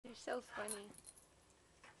So funny.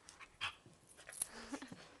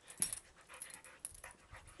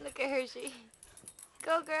 Look at Hershey.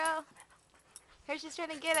 Go, girl. Hershey's trying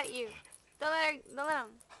to get at you. Don't let her. Don't let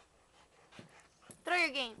him. Throw your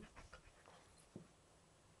game.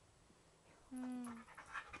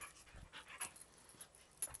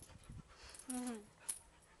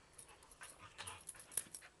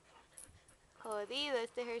 Jodido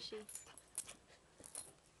este Hershey.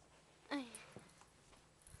 Ay.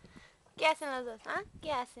 ¿Qué hacen los dos? ¿Ah?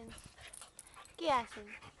 ¿Qué hacen? ¿Qué hacen?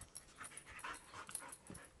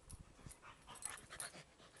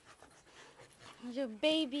 Your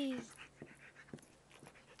babies.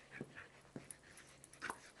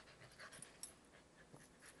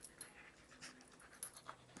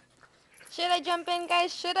 Should I jump in,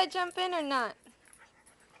 guys? Should I jump in or not?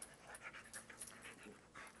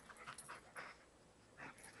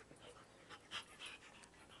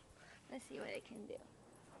 Let's see what I can do.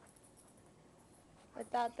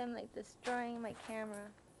 Without them like destroying my camera.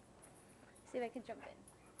 See if I can jump in.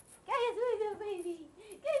 ¿Qué pasó, baby?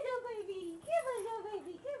 ¿Qué pasó, baby? ¿Qué pasó,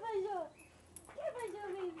 baby? ¿Qué pasó? ¿Qué pasó,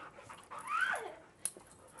 baby? Ah!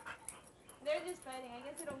 They're just fighting. I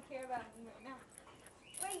guess they don't care about me right now.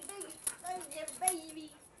 Wait, baby. Where's your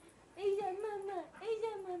baby? Ella mama.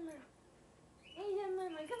 Ella mama. Ella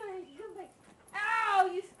mama. Come on, come back. Ow!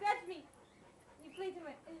 You scratched me. You played too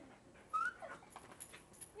much.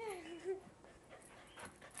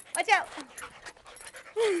 Watch out!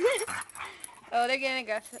 Oh, they're getting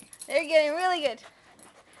aggressive. They're getting really good.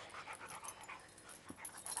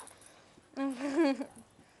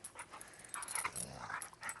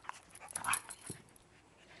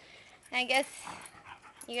 I guess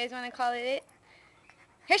you guys want to call it?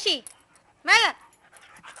 Hershey! Marla!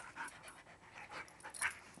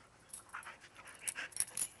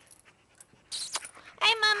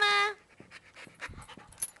 Hi, Mama!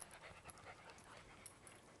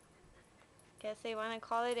 Guess they want to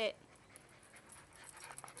call it.